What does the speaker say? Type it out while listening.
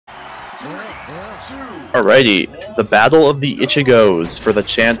Alrighty, the battle of the Ichigos for the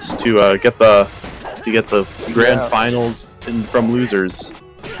chance to get the grand finals from losers.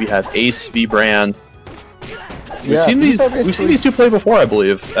 We have Ace v Brann. We've seen these two play before, I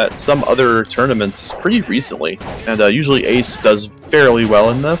believe, at some other tournaments pretty recently, and usually Ace does fairly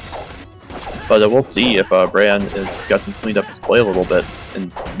well in this. But we'll see if Brann has got to clean up his play a little bit,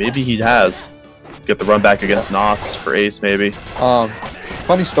 and maybe he has. Get the run back against Nos for Ace, maybe.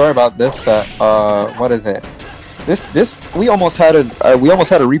 Funny story about this set. What is it? We almost had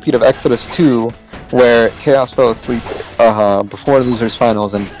a repeat of Exodus 2, where Chaos fell asleep before the losers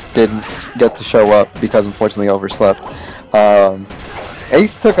finals and didn't get to show up because unfortunately overslept.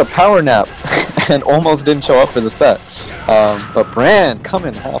 Ace took a power nap and almost didn't show up for the set. But Brann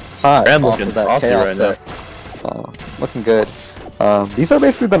coming half high. Brann looking saucy right now. Looking good. These are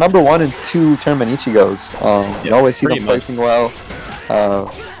basically the number 1 and 2 tournament Ichigos. You always see them placing well.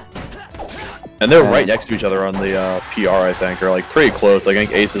 And they're right next to each other on the PR, I think, or like pretty close. I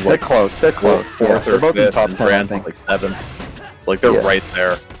think Ace is like they're close. Fourth or both fifth, in top and 10, Brann's like 7th. It's like they're right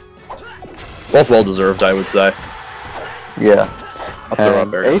there. Both well deserved, I would say. Yeah.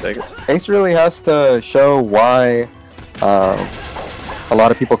 Up there, Ace really has to show why a lot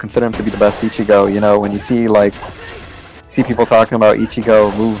of people consider him to be the best Ichigo. You know, when you see people talking about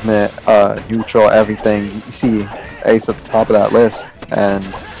Ichigo movement, neutral, everything, you see Ace at the top of that list, and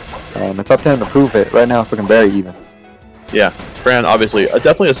it's up to him to prove it. Right now, it's looking very even. Yeah, Brann obviously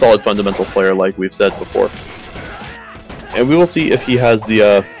definitely a solid fundamental player, like we've said before, and we will see if he has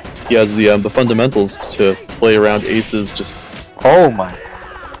the fundamentals to play around Ace's just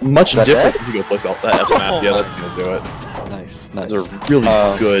much different. Ichigo plays out that F smash. Yeah, that's gonna do it. Nice. That's a really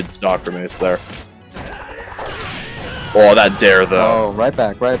good stock from Ace there. Oh, that dare though. Oh, right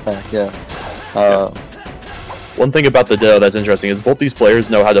back, yeah. One thing about the Ditto that's interesting is both these players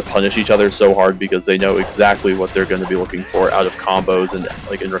know how to punish each other so hard because they know exactly what they're going to be looking for out of combos and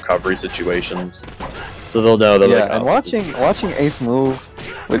like in recovery situations. So they'll know that. Yeah, and watching Ace move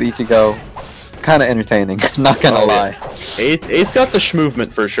with Ichigo, kind of entertaining. Not gonna lie. Yeah. Ace got the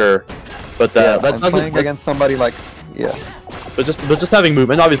schmovement for sure, but that doesn't playing against somebody like But just having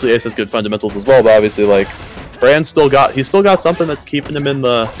movement. Obviously, Ace has good fundamentals as well. But obviously, like Brann's still got something that's keeping him in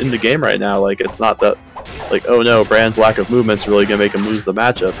the game right now. Like it's not that like, oh no, Brann's lack of movement's really gonna make him lose the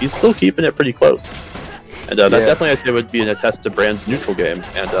matchup. He's still keeping it pretty close, and that definitely I think would be an attest to Brann's neutral game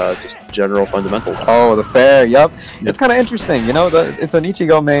and just general fundamentals. Oh, the fair, yep. It's kind of interesting, you know. It's an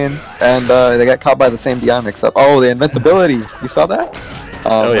Ichigo main, and they got caught by the same DI mix-up. Oh, the invincibility! You saw that?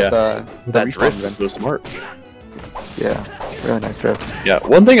 That drift is so smart. Yeah, really nice drift. Yeah,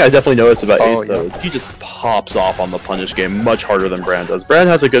 one thing I definitely noticed about Ace though is he just pops off on the punish game much harder than Brann does. Brann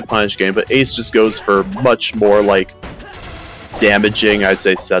has a good punish game, but Ace just goes for much more like damaging, I'd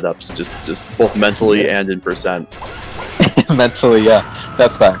say, setups, just both mentally and in percent. Mentally, yeah,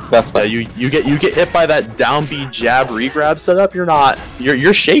 that's facts. Yeah, you get hit by that down B jab regrab setup.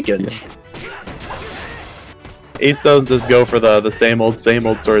 You're shaken. Yeah. Ace doesn't just go for the same old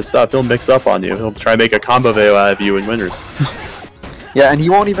sort of stuff. He'll mix up on you. He'll try to make a combo video out of you in winners. Yeah, and he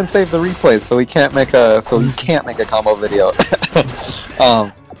won't even save the replays, so he can't make a combo video.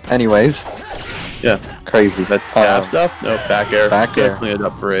 Anyways. Yeah. Crazy. That jab stuff? No, back air. Back air. Clean it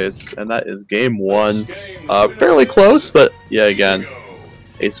up for Ace. And that is game 1. Fairly close, but yeah, again,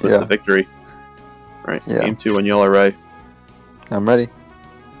 Ace with the victory. Alright, game 2 when y'all are ready. I'm ready.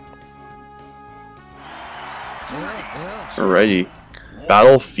 Alrighty.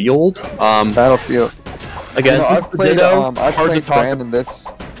 Battlefield? Battlefield. Again, I've played Brann in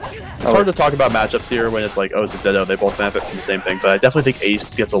this. It's hard to talk about matchups here when it's like, oh, it's a Ditto, they both benefit from the same thing, but I definitely think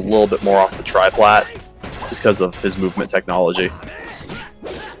Ace gets a little bit more off the tri-plat just because of his movement technology.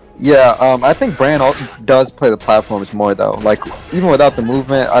 Yeah, I think Brann does play the platforms more though. Like, even without the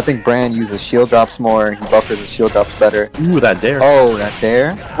movement, I think Brann uses shield drops more, he buffers his shield drops better. Ooh, that dare. Oh, that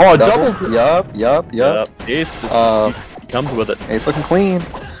dare. Oh, double. Yup. Ace just he comes with it. Ace looking clean.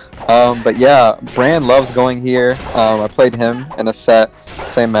 But yeah, Brann loves going here. I played him in a set,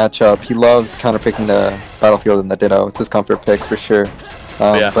 same matchup. He loves counterpicking the Battlefield and the Ditto. It's his comfort pick for sure.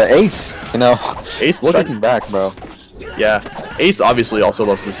 But Ace, Ace looking back, bro. Yeah, Ace obviously also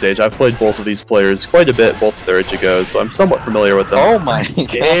loves the stage. I've played both of these players quite a bit, both of their Ichigos, so I'm somewhat familiar with them. Oh my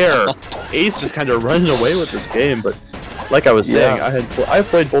god. Ace just kind of running away with this game, but like I was saying, I've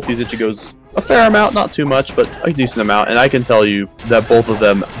played both these Ichigos a fair amount, not too much, but a decent amount, and I can tell you that both of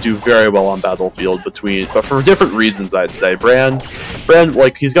them do very well on Battlefield but for different reasons, I'd say. Brann,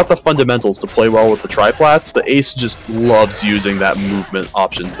 like, he's got the fundamentals to play well with the tri-plats, but Ace just loves using that movement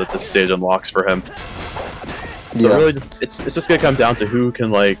options that this stage unlocks for him. So really, it's just gonna come down to who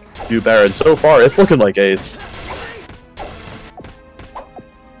can like do better. And so far, it's looking like Ace.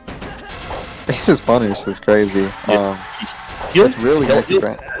 Ace's punish is crazy. Yeah. He'll really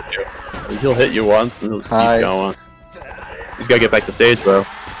he'll hit you once and he'll just keep going. He's gotta get back to stage, bro.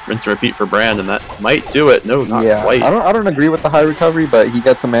 Rinse and repeat for Brann, and that might do it. No, not quite. I don't agree with the high recovery, but he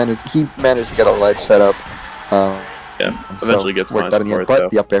gets he managed to get a ledge set up. Yeah, eventually gets worked out in the end, but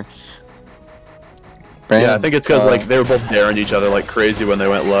the up air. Brann, yeah, I think it's because like they were both daring each other like crazy when they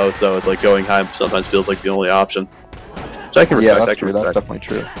went low, so it's like going high sometimes feels like the only option. Which I can respect. Yeah, that's true. That's definitely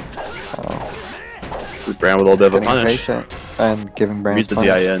true. Brann with a little bit of a punish. And giving Brann reads the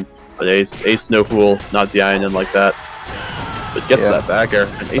DI in, but Ace no fool, not DIing in like that. But gets that back air,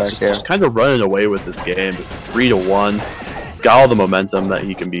 and Ace just kind of running away with this game, just 3-1. He's got all the momentum that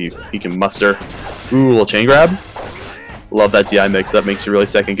he can muster. Ooh, little chain grab. Love that DI mix. That makes you really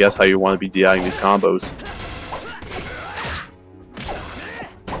second guess how you want to be DIing these combos.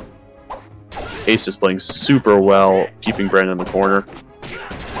 Ace just playing super well, keeping Brann in the corner.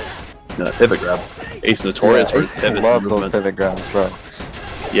 Pivot grab. Ace notorious for his pivots and movement. Those pivot grabs, bro.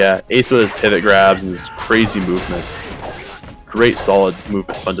 Yeah, Ace with his pivot grabs and his crazy movement. Great solid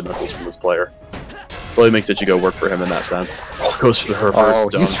movement fundamentals from this player. Really makes Ichigo work for him in that sense. Goes for the reverse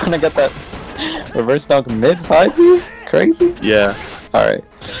dunk. He's trying to get that reverse dunk mid-side view? Crazy? Yeah. Alright.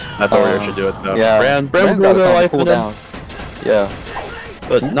 I thought Warrior should do it though. Yeah. Brann got a life cool down. Yeah.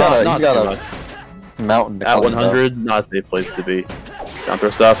 But he's not got too much. A mountain to at 100, not a safe place to be. Down throw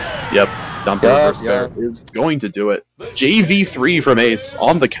stuff. Yep. Down throw reverse fair is going to do it. JV3 from Ace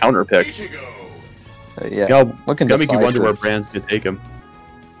on the counter pick. Yeah. Looking to make you wonder where Brann's gonna take him.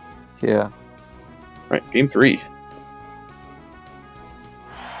 Yeah. Right, game 3.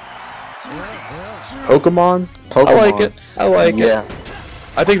 Pokemon. I like it. I like it.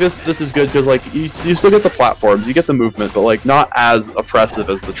 I think this is good because like you still get the platforms, you get the movement, but like not as oppressive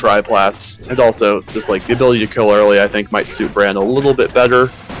as the triplats, and also just like the ability to kill early. I think might suit Brann a little bit better.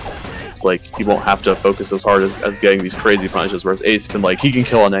 It's like he won't have to focus as hard as getting these crazy punishes, whereas Ace can like he can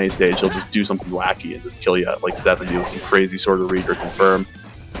kill on any stage. He'll just do something wacky and just kill you at like 70 with some crazy sort of read or confirm.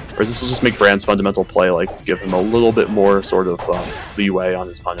 Whereas this will just make Brann's fundamental play like give him a little bit more sort of leeway on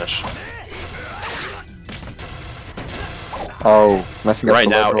his punish. Oh, messing up right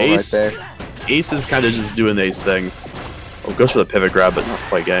now, Ace. Right there. Ace is kind of just doing Ace things. Oh, goes for the pivot grab, but not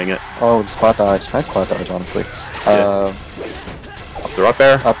quite getting it. Oh, spot dodge. Nice spot dodge, honestly. Up throw, up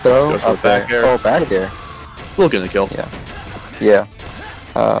air. Up throw, goes for the back air. Oh, back air. Still gonna kill. Yeah.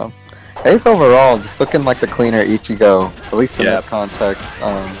 Ace overall just looking like the cleaner Ichigo, at least in this context.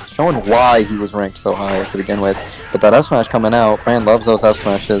 Showing why he was ranked so high to begin with. But that F smash coming out, Brann loves those F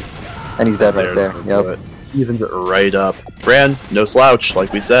smashes, and he's dead right there. Yep. Evens it right up. Brann, no slouch,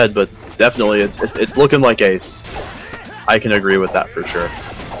 like we said, but definitely it's looking like Ace. I can agree with that for sure.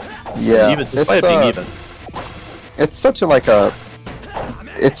 Yeah, even despite it being even. It's such a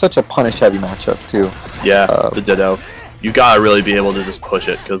punish heavy matchup too. Yeah, the ditto. You gotta really be able to just push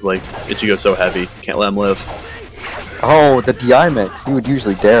it because like Ichigo's so heavy, can't let him live. Oh, the DI mix. You would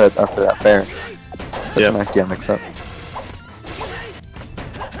usually dare it after that fair. Such a nice DI mix up.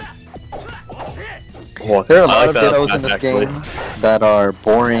 There are a lot of dittos in this game that are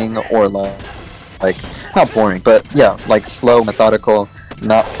boring or like not boring, but yeah, like slow, methodical,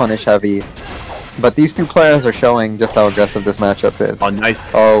 not punish heavy. But these two players are showing just how aggressive this matchup is. Oh, nice.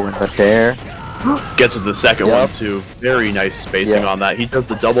 Oh, and the dare. Gets to the second one too. Very nice spacing on that. He does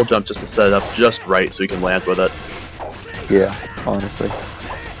the double jump just to set it up just right so he can land with it. Yeah, honestly.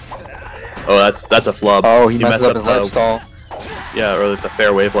 Oh, that's a flub. Oh, he messed up his ledge stall. Yeah, or the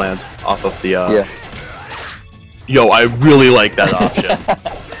fair wave land off of the Yo, I really like that option.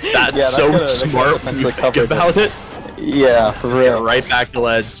 That's so smart when you think about it. Yeah, for real. Right back to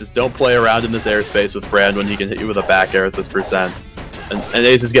ledge. Just don't play around in this airspace with Brann when he can hit you with a back air at this percent. And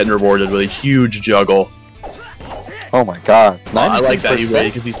Ace is getting rewarded with a huge juggle. Oh my god. I like that he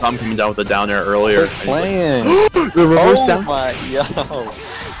waited because he saw him coming down with the down air earlier. Playing. Like, the reverse down.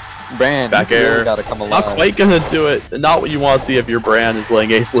 Brann, back air. Really gotta come alive. Not quite gonna do it. Not what you want to see if your Brann is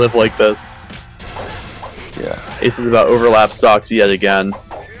letting Ace live like this. Yeah. Ace is about overlap stocks yet again.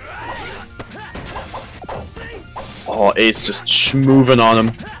 Oh, Ace just moving on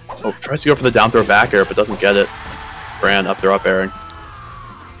him. Oh, tries to go for the down throw back air, but doesn't get it. Brann up throw up airing.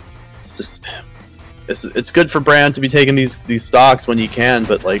 Just, it's good for Brann to be taking these stocks when he can,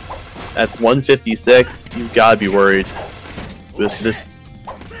 but like at 156, you've got to be worried.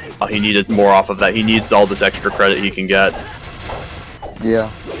 He needed more off of that. He needs all this extra credit he can get.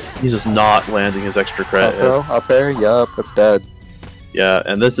 Yeah. He's just not landing his extra credit hits. Up air, yup, that's dead. Yeah,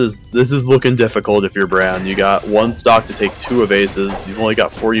 and this is looking difficult if you're Brann. You got one stock to take 2 of Aces. You've only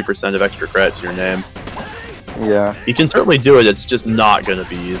got 40% of extra credit to your name. Yeah. He can certainly do it. It's just not going to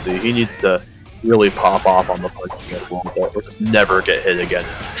be easy. He needs to really pop off on the punching a little bit, or just never get hit again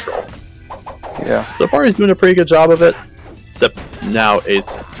in neutral. Yeah. So far, he's doing a pretty good job of it. Except now,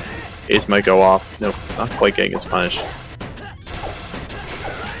 Ace might go off. Nope, not quite getting his punish.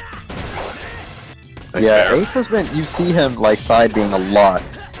 Nice yeah, fair. Ace has been. You see him like side being a lot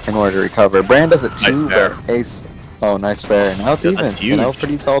in order to recover. Brann does it too, Nice but Ace. Oh, nice fair. Now it's Yeah, even. that's You know, huge.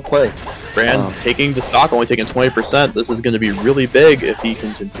 pretty solid play. Brann taking the stock, only taking 20%. This is going to be really big if he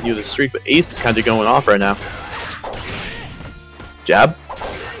can continue the streak. But Ace is kind of going off right now. Jab.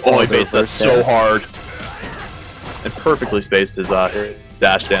 Oh, he baits that so hard. And perfectly spaced his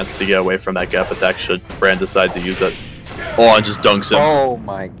dash dance to get away from that gap attack should Brann decide to use it. Oh, and just dunks him. Oh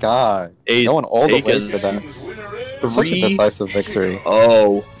my god. Ace Going all the way taken for that. 3. Such a decisive victory.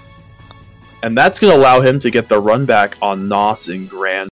 Oh. And that's going to allow him to get the run back on Nos and Grand.